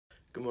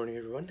Good morning,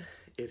 everyone.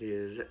 It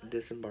is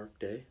Disembark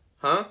Day.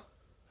 Huh?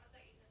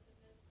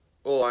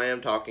 Well, I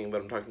am talking,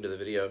 but I'm talking to the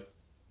video.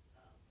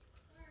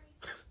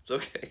 It's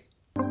okay.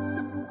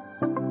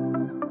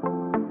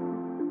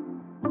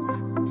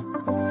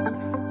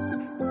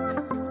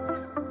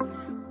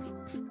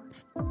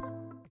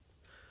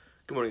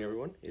 Good morning,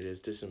 everyone. It is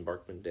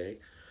Disembarkment Day.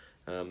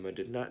 I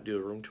did not do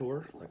a room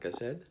tour, like I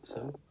said,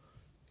 so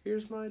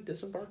here's my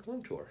Disembark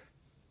room tour.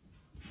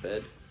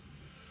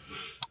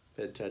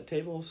 Bedside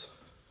tables.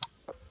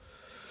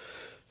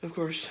 Of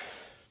course,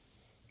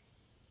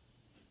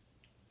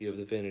 you have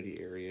the vanity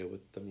area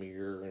with the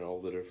mirror and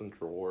all the different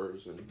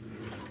drawers, and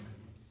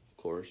of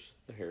course,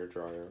 the hair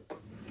dryer,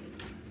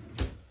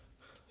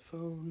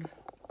 phone.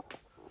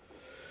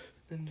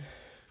 Then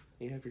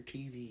you have your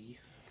TV,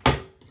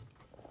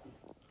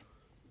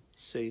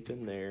 safe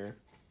in there,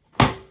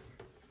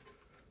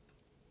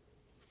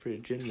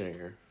 fridge in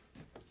there,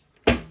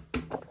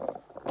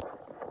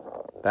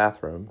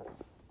 bathroom,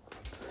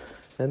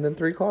 and then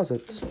 3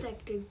 closets.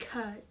 Infected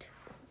cut.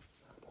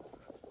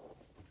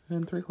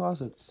 And 3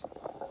 closets.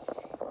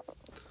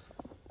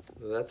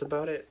 That's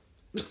about it.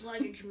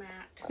 Luggage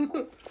mat.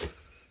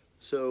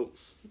 So,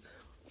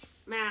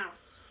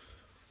 Mouse.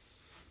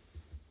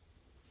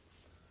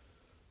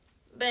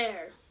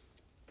 Bear.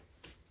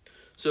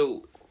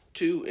 So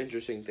 2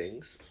 interesting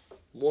things.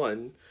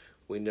 One,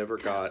 we never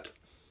got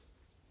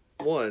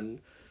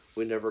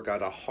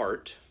a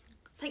heart.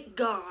 Thank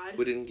God.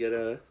 We didn't get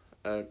a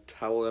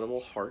towel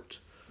animal heart.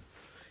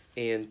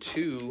 And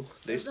 2,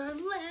 Those are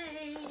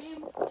lame.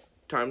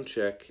 time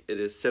check, it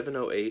is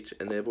 7:08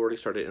 and they've already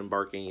started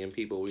embarking, and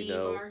people we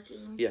know.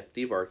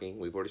 Debarking.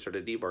 We've already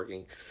started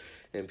debarking,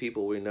 and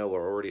people we know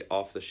are already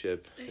off the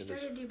ship. They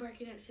started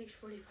debarking at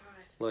 6:45.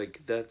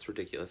 Like, that's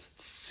ridiculous.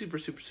 It's super,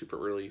 super, super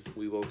early.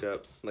 We woke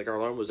up, like, our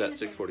alarm was at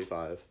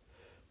 6:45,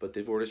 but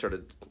they've already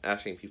started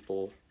asking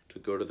people to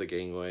go to the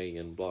gangway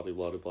and blah, blah,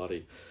 blah, blah, blah.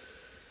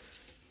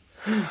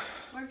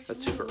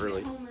 That's super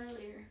early. Home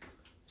earlier.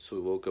 So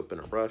we woke up in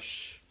a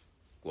rush,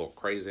 a little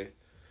crazy.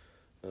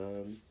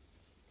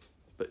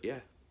 But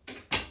yeah,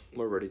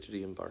 we're ready to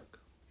deembark.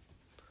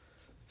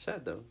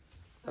 Sad though.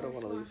 I don't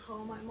want to leave.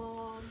 Call my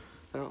mom.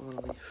 I don't want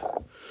to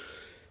leave.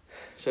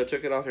 So I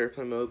took it off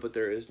airplane mode, but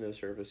there is no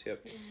service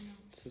yet,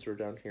 since we're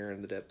down here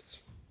in the depths.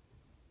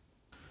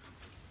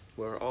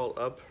 We're all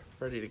up,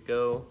 ready to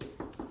go.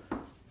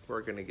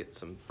 We're gonna get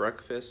some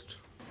breakfast.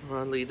 We're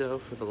on Lido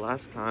for the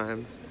last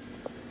time,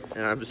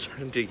 and I'm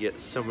starting to get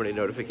so many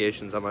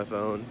notifications on my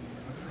phone.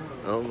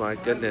 Oh my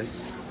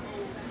goodness.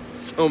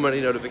 So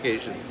many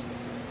notifications.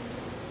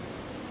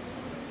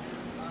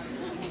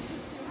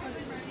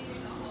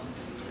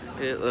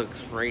 It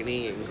looks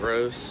rainy and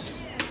gross.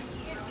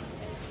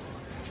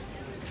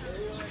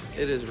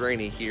 It is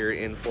rainy here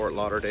in Fort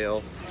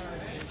Lauderdale.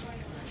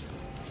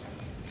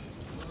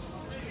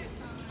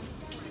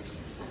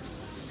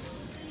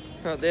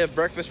 Oh, they have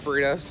breakfast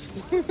burritos.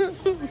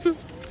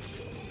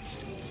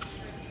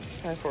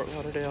 Hi, Fort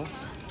Lauderdale.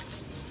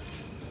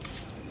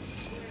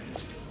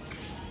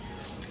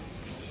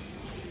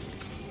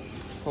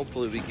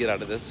 Hopefully we get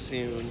out of this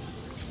soon.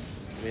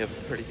 We have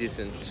a pretty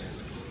decent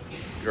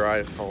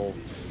drive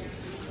home.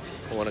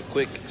 I want a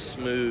quick,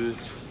 smooth,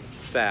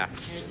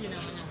 fast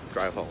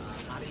drive home.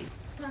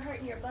 It's not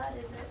hurting your butt,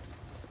 is it?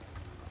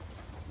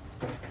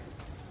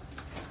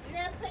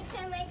 No,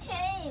 put on my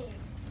cane.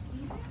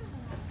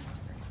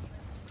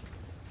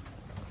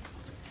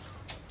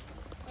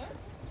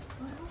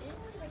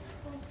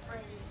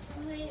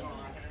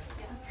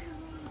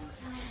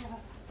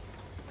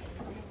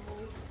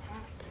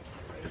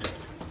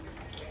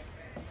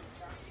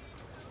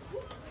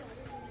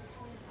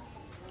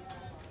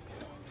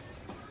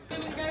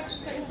 Guys,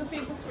 just letting some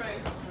people through.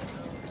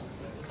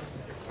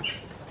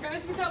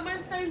 Guys, if you don't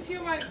mind staying to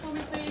your right for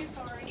me, please.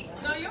 Sorry.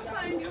 No, you're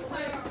fine, you're fine.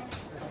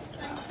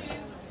 Thank you.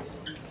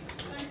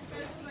 Thank you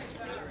guys for making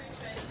that. I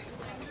appreciate it.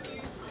 Thank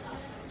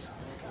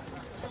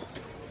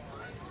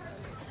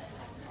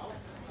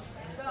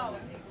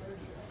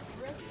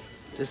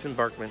you.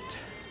 Disembarkment.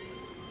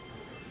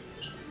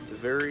 The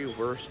very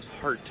worst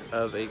part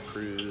of a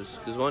cruise.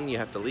 Because 1, you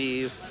have to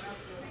leave.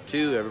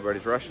 2,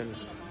 everybody's rushing.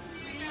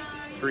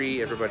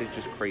 3, everybody's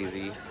just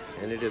crazy.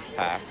 And it is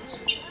packed.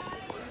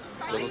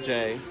 Little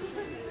J.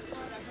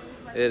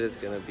 It is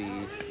gonna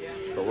be...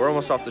 But we're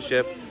almost off the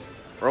ship.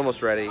 We're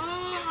almost ready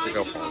to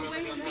go home.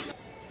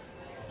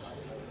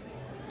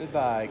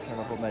 Goodbye,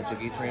 Carnival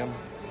Magic Atrium.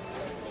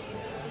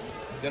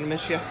 Gonna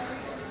miss you.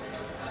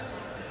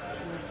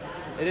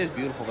 It is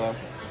beautiful though.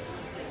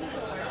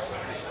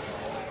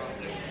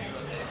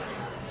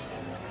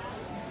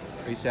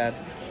 Are you sad?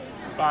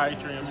 Bye,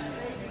 Trim.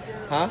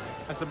 Huh?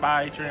 I said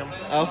bye, Trim.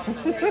 Oh.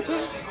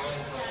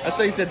 I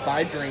thought you said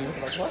bye, dream.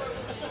 Like, what?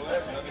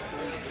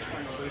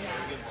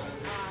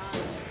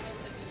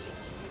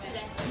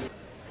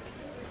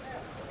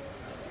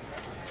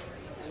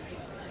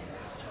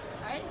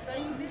 I ain't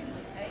say you didn't.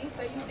 I ain't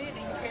say you didn't.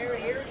 You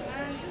carried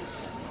everything.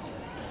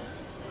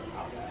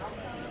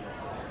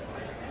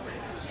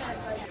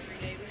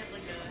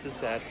 This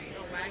sad.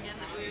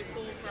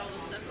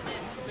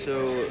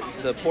 So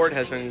the port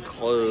has been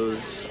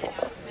closed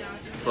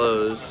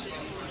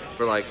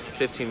for like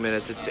 15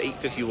 minutes. It's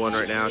 8:51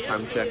 right now,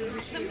 time check.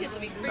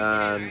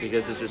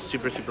 Because it's just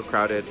super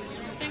crowded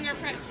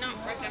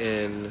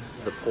in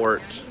the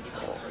Port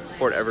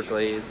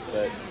Everglades,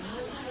 but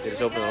they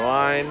just opened the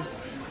line.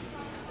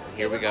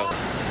 Here we go.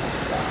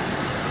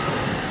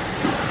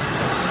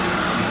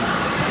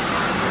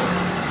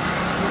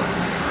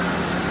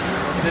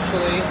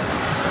 Officially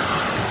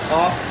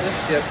off the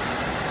ship.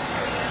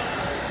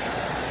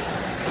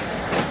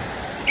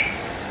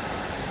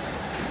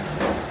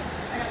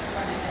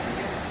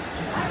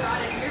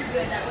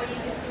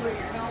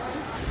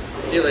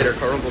 See you later,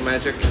 Carnival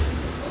Magic.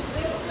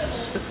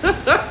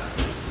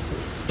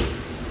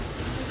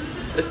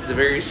 This is a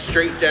very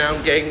straight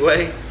down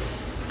gangway.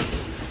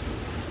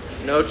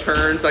 No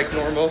turns like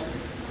normal.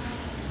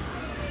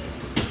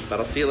 But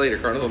I'll see you later,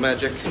 Carnival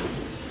Magic.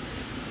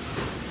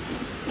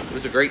 It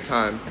was a great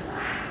time.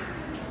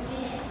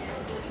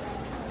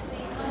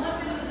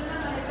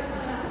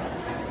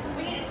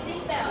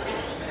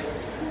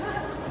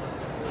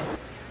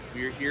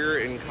 We are here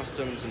in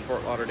Customs in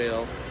Fort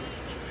Lauderdale.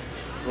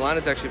 The line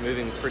is actually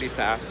moving pretty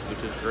fast,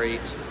 which is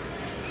great.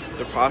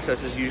 The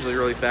process is usually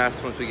really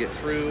fast once we get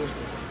through.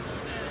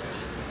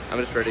 I'm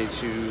just ready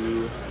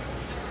to,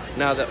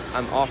 now that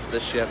I'm off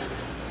the ship,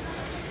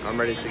 I'm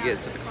ready to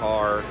get to the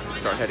car,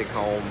 start heading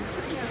home,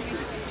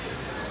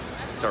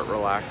 start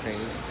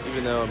relaxing.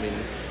 Even though, I mean,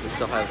 we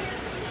still have,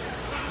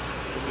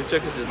 if it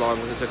took us as long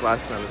as it took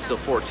last time, it's still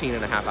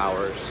 14.5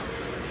 hours.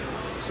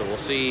 So we'll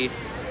see.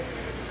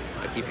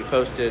 I keep you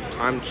posted.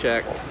 Time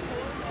check.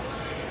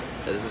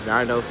 It is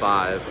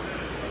 9:05.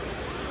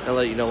 I'll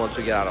let you know once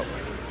we get out of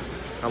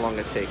how long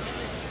it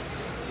takes.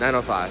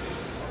 9:05.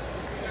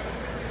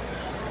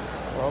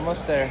 We're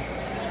almost there.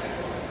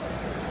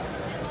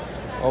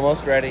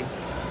 Almost ready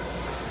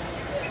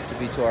to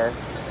be to our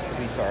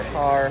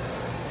car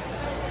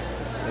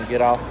and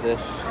get out of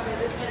this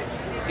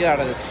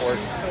port.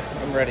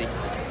 I'm ready.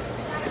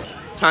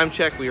 Time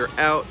check. We are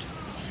out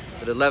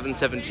at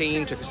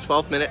 11:17. Took us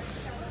 12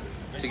 minutes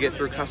to get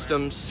through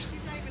customs.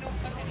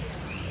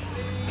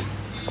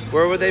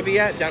 Where would they be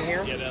at? Down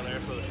here? Yeah, down there.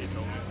 That's what she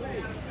told me.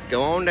 Let's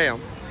go on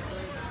down.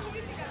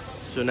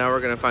 So now we're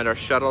gonna find our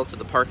shuttle to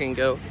the park and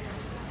go.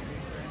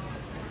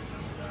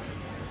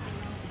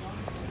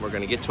 We're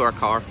gonna get to our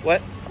car.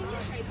 What?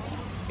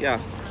 Yeah.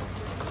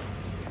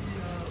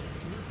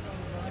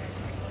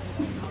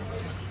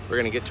 We're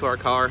gonna get to our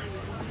car,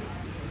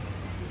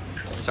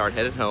 start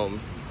headed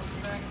home.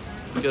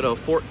 Good old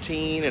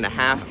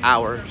 14.5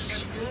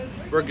 hours.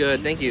 We're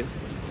good, thank you.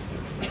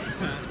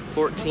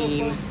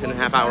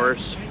 14.5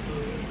 hours.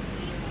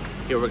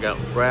 Here we go.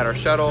 We're at our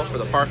shuttle for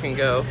the park and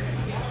go.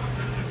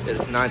 It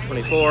is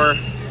 9:24.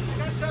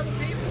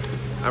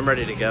 I'm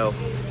ready to go.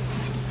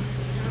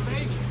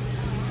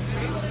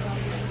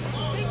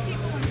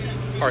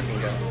 Park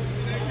and go.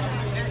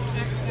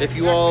 If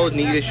you all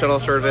need a shuttle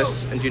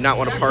service and do not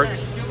want to park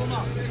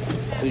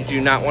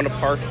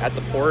at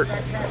the port,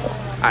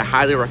 I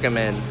highly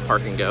recommend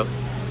Park and Go.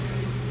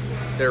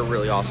 They're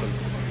really awesome.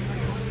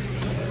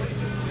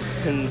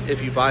 And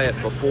if you buy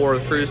it before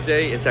the cruise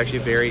day, it's actually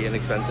very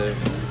inexpensive.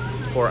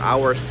 For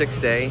our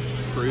 6-day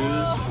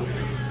cruise,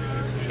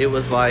 it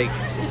was like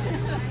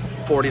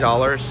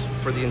 $40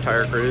 for the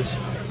entire cruise.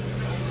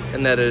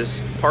 And that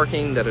is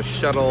parking, that is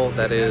shuttle,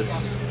 that is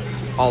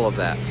all of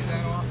that.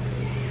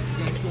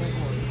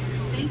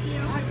 Thank you.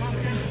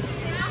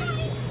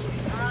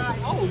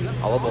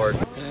 All aboard.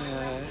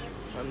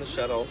 On the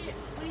shuttle.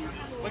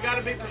 We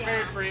gotta be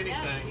prepared for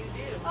anything.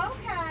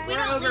 Okay. We're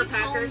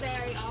overpackers.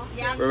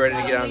 Yeah, We're ready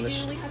to get on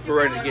this.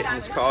 We're ready to get in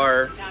this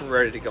car. We're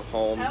ready to go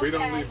home. We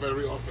don't leave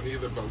very often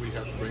either, but we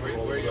have to bring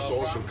all of us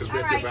also because we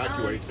have to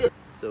evacuate.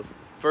 So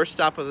first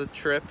stop of the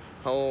trip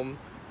home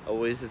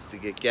always is to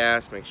get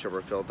gas, make sure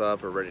we're filled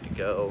up, we're ready to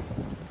go.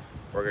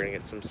 We're gonna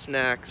get some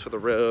snacks for the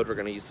road. We're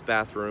gonna use the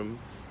bathroom,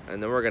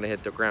 and then we're gonna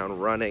hit the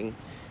ground running.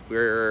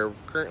 We're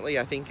currently,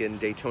 I think, in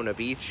Daytona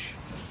Beach.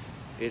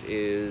 It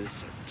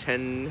is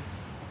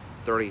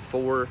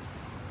 10:34.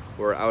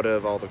 We're out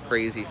of all the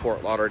crazy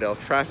Fort Lauderdale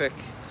traffic.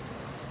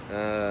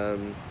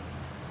 And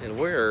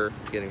we're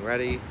getting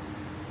ready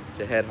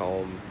to head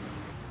home.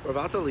 We're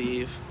about to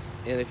leave,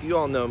 and if you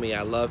all know me,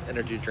 I love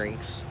energy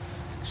drinks,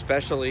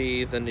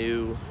 especially the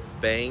new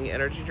Bang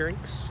energy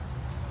drinks.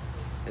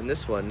 And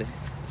this one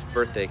is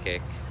birthday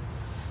cake.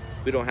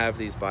 We don't have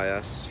these by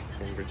us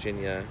in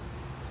Virginia.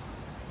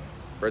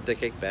 Birthday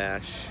cake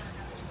bash,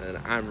 and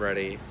I'm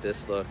ready.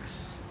 This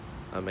looks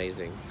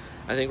amazing.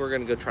 I think we're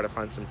gonna go try to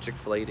find some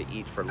Chick-fil-A to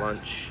eat for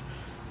lunch,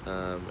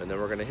 and then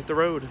we're gonna hit the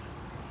road.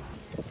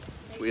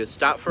 We have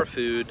stopped for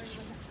food.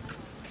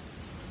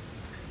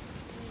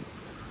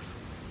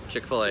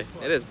 Chick-fil-A.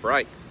 It is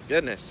bright.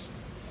 Goodness.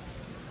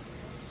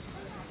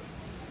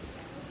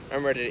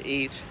 I'm ready to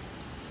eat.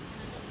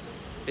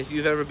 If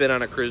you've ever been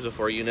on a cruise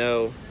before, you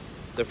know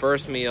the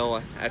first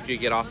meal after you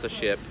get off the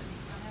ship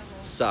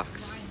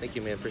sucks. Thank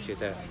you, man. Appreciate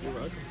that. You're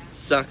welcome.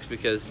 Sucks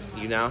because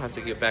you now have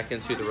to get back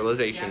into the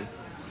realization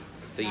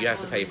that you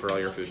have to pay for all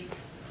your food.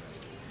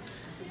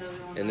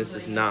 And this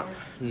is not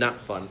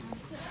fun.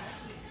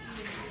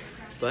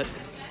 But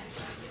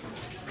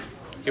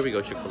here we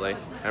go, Chick-fil-A.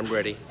 I'm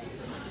ready.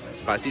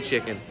 Spicy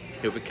chicken.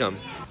 Here we come.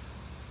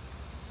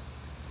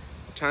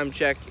 Time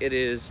check, it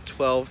is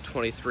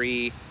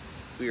 12:23.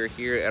 We are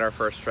here at our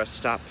first rest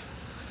stop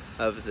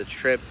of the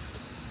trip.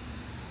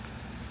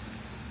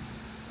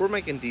 We're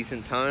making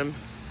decent time.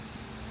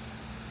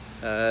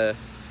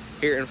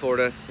 Here in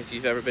Florida, if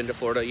you've ever been to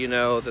Florida, you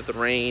know that the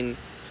rain,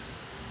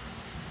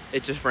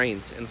 it just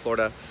rains in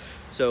Florida.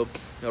 So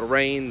it'll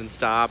rain, then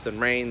stop, then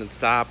rain, then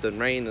stop, then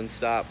rain, then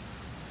stop.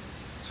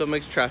 So it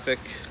makes traffic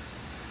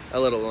a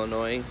little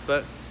annoying,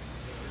 but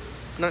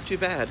not too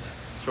bad.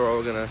 So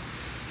we're gonna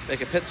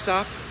make a pit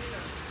stop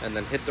and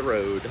then hit the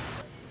road.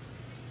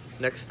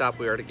 Next stop,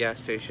 we are at a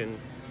gas station.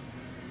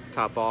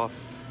 Top off,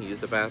 use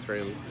the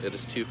bathroom. It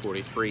is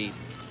 2:43.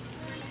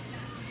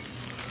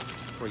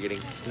 We're getting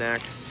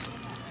snacks.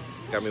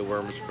 Gummy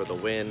worms for the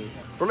win.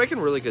 We're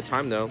making really good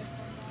time though.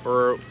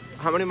 We're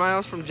how many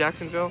miles from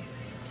Jacksonville?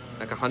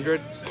 Like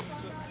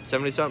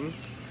 170 something.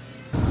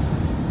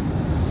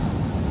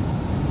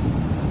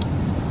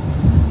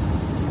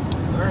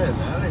 All right,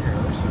 man.